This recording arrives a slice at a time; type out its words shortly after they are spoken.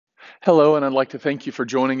Hello, and I'd like to thank you for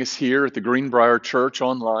joining us here at the Greenbrier Church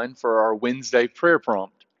online for our Wednesday prayer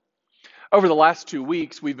prompt. Over the last 2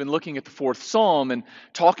 weeks, we've been looking at the fourth Psalm and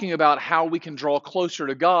talking about how we can draw closer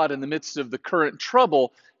to God in the midst of the current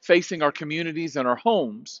trouble facing our communities and our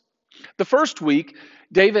homes. The first week,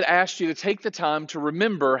 David asked you to take the time to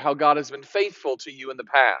remember how God has been faithful to you in the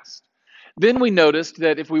past. Then we noticed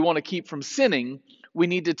that if we want to keep from sinning, we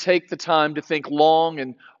need to take the time to think long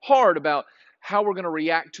and hard about how we're going to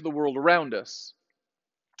react to the world around us.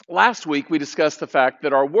 Last week, we discussed the fact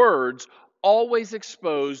that our words always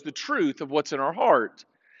expose the truth of what's in our heart.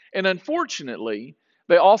 And unfortunately,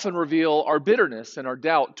 they often reveal our bitterness and our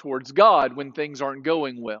doubt towards God when things aren't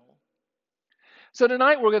going well. So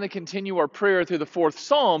tonight, we're going to continue our prayer through the fourth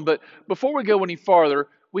Psalm, but before we go any farther,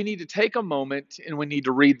 we need to take a moment and we need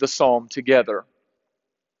to read the Psalm together.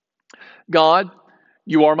 God,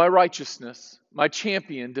 you are my righteousness, my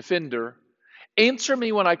champion, defender. Answer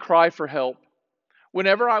me when I cry for help.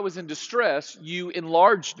 Whenever I was in distress, you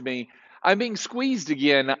enlarged me. I'm being squeezed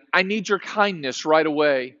again. I need your kindness right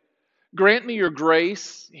away. Grant me your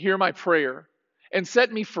grace, hear my prayer, and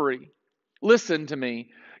set me free. Listen to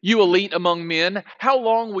me, you elite among men. How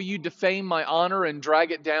long will you defame my honor and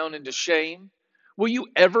drag it down into shame? Will you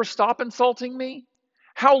ever stop insulting me?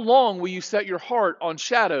 How long will you set your heart on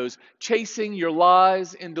shadows, chasing your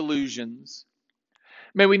lies and delusions?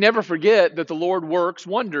 May we never forget that the Lord works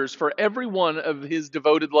wonders for every one of his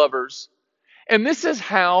devoted lovers. And this is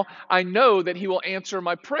how I know that he will answer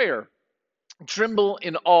my prayer. Tremble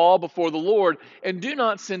in awe before the Lord and do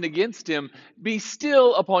not sin against him. Be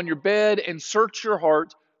still upon your bed and search your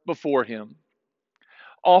heart before him.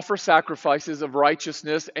 Offer sacrifices of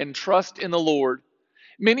righteousness and trust in the Lord.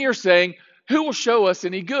 Many are saying, who will show us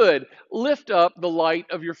any good? Lift up the light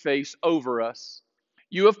of your face over us.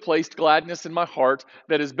 You have placed gladness in my heart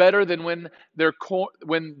that is better than when their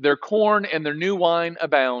corn and their new wine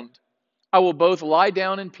abound. I will both lie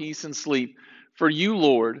down in peace and sleep. For you,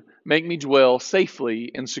 Lord, make me dwell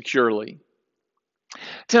safely and securely.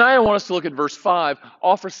 Tonight I want us to look at verse 5.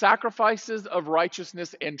 Offer sacrifices of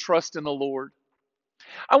righteousness and trust in the Lord.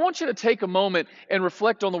 I want you to take a moment and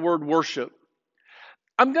reflect on the word worship.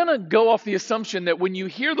 I'm going to go off the assumption that when you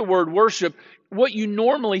hear the word worship, what you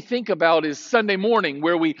normally think about is Sunday morning,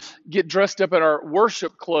 where we get dressed up in our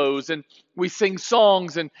worship clothes and we sing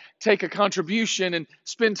songs and take a contribution and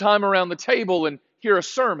spend time around the table and hear a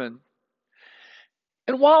sermon.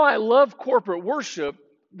 And while I love corporate worship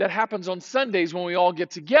that happens on Sundays when we all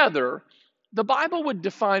get together, the Bible would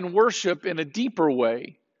define worship in a deeper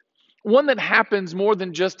way, one that happens more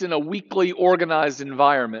than just in a weekly organized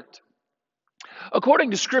environment. According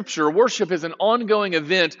to Scripture, worship is an ongoing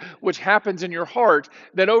event which happens in your heart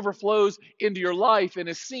that overflows into your life and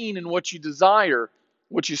is seen in what you desire,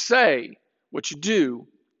 what you say, what you do.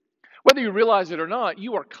 Whether you realize it or not,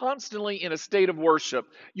 you are constantly in a state of worship.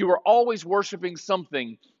 You are always worshiping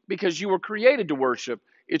something because you were created to worship.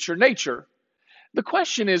 It's your nature. The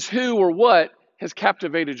question is who or what has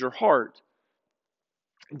captivated your heart?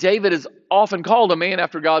 David is often called a man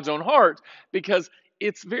after God's own heart because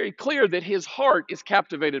it's very clear that his heart is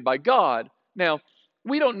captivated by God. Now,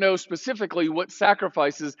 we don't know specifically what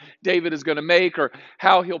sacrifices David is going to make or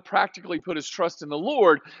how he'll practically put his trust in the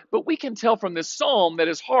Lord, but we can tell from this psalm that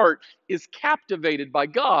his heart is captivated by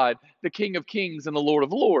God, the King of Kings and the Lord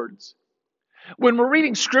of Lords. When we're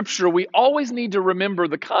reading Scripture, we always need to remember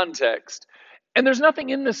the context. And there's nothing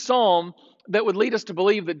in this psalm that would lead us to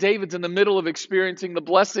believe that David's in the middle of experiencing the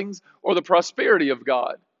blessings or the prosperity of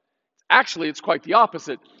God. Actually, it's quite the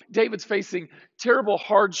opposite. David's facing terrible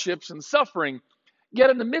hardships and suffering, yet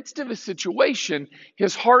in the midst of his situation,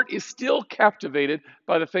 his heart is still captivated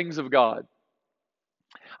by the things of God.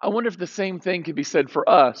 I wonder if the same thing could be said for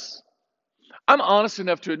us. I'm honest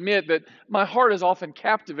enough to admit that my heart is often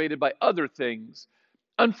captivated by other things.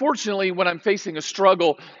 Unfortunately, when I'm facing a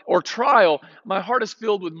struggle or trial, my heart is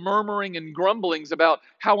filled with murmuring and grumblings about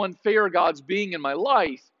how unfair God's being in my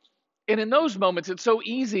life. And in those moments, it's so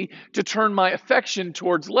easy to turn my affection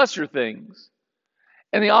towards lesser things.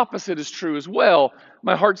 And the opposite is true as well.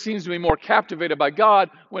 My heart seems to be more captivated by God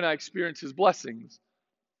when I experience his blessings.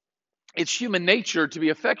 It's human nature to be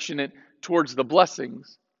affectionate towards the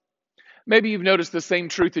blessings. Maybe you've noticed the same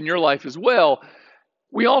truth in your life as well.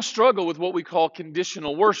 We all struggle with what we call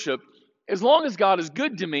conditional worship. As long as God is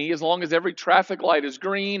good to me, as long as every traffic light is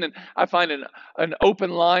green and I find an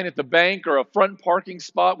open line at the bank or a front parking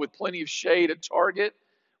spot with plenty of shade at Target,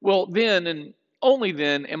 well, then and only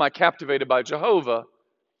then am I captivated by Jehovah.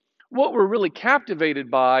 What we're really captivated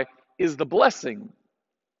by is the blessing,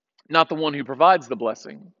 not the one who provides the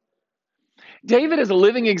blessing. David is a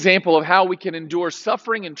living example of how we can endure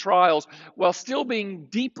suffering and trials while still being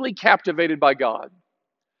deeply captivated by God.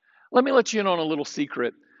 Let me let you in on a little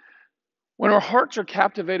secret. When our hearts are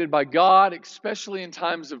captivated by God, especially in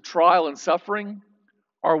times of trial and suffering,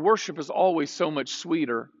 our worship is always so much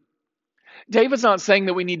sweeter. David's not saying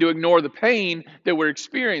that we need to ignore the pain that we're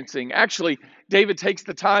experiencing. Actually, David takes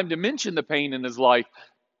the time to mention the pain in his life,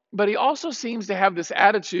 but he also seems to have this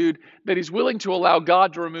attitude that he's willing to allow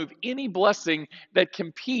God to remove any blessing that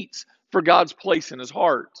competes for God's place in his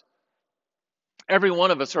heart. Every one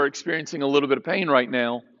of us are experiencing a little bit of pain right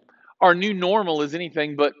now. Our new normal is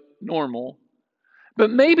anything but normal.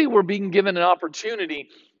 But maybe we're being given an opportunity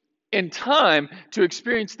in time to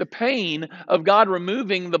experience the pain of God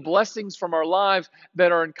removing the blessings from our lives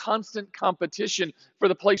that are in constant competition for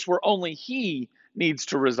the place where only He needs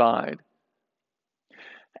to reside.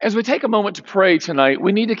 As we take a moment to pray tonight,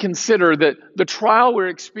 we need to consider that the trial we're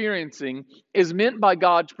experiencing is meant by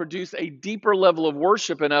God to produce a deeper level of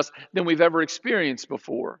worship in us than we've ever experienced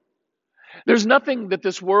before. There's nothing that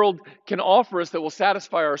this world can offer us that will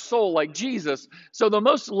satisfy our soul like Jesus. So the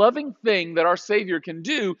most loving thing that our Savior can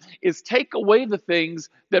do is take away the things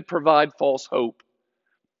that provide false hope.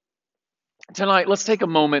 Tonight, let's take a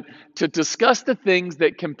moment to discuss the things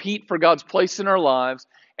that compete for God's place in our lives.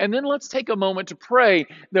 And then let's take a moment to pray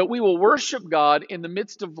that we will worship God in the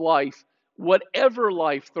midst of life, whatever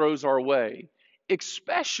life throws our way,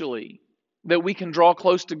 especially that we can draw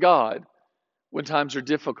close to God when times are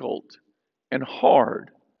difficult and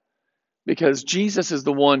hard, because Jesus is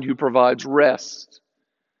the one who provides rest,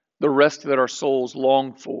 the rest that our souls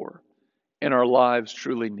long for and our lives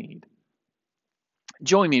truly need.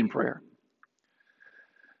 Join me in prayer.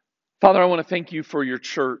 Father, I want to thank you for your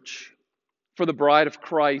church, for the bride of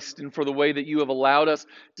Christ, and for the way that you have allowed us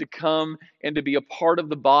to come and to be a part of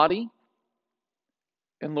the body.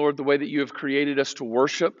 And Lord, the way that you have created us to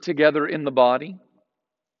worship together in the body.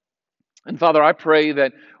 And Father, I pray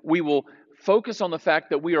that we will focus on the fact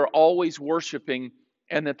that we are always worshiping,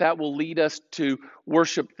 and that will lead us to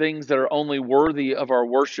worship things that are only worthy of our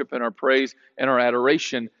worship and our praise and our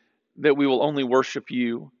adoration, that we will only worship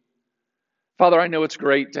you. Father, I know it's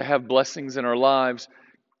great to have blessings in our lives,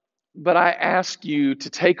 but I ask you to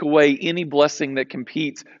take away any blessing that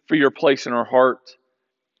competes for your place in our heart,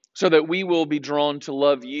 so that we will be drawn to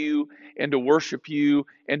love you and to worship you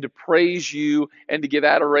and to praise you and to give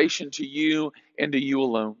adoration to you and to you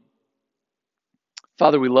alone.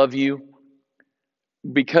 Father, we love you.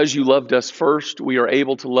 Because you loved us first, we are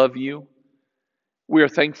able to love you. We are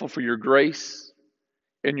thankful for your grace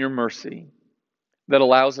and your mercy that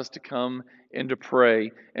allows us to come and to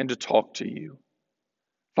pray and to talk to you.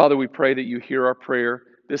 Father, we pray that you hear our prayer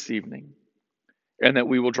this evening and that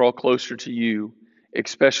we will draw closer to you,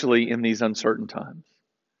 especially in these uncertain times.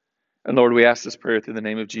 And Lord, we ask this prayer through the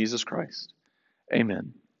name of Jesus Christ.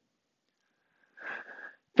 Amen.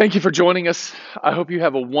 Thank you for joining us. I hope you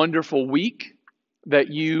have a wonderful week, that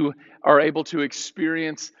you are able to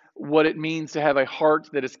experience what it means to have a heart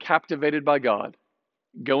that is captivated by God.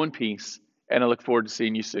 Go in peace, and I look forward to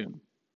seeing you soon.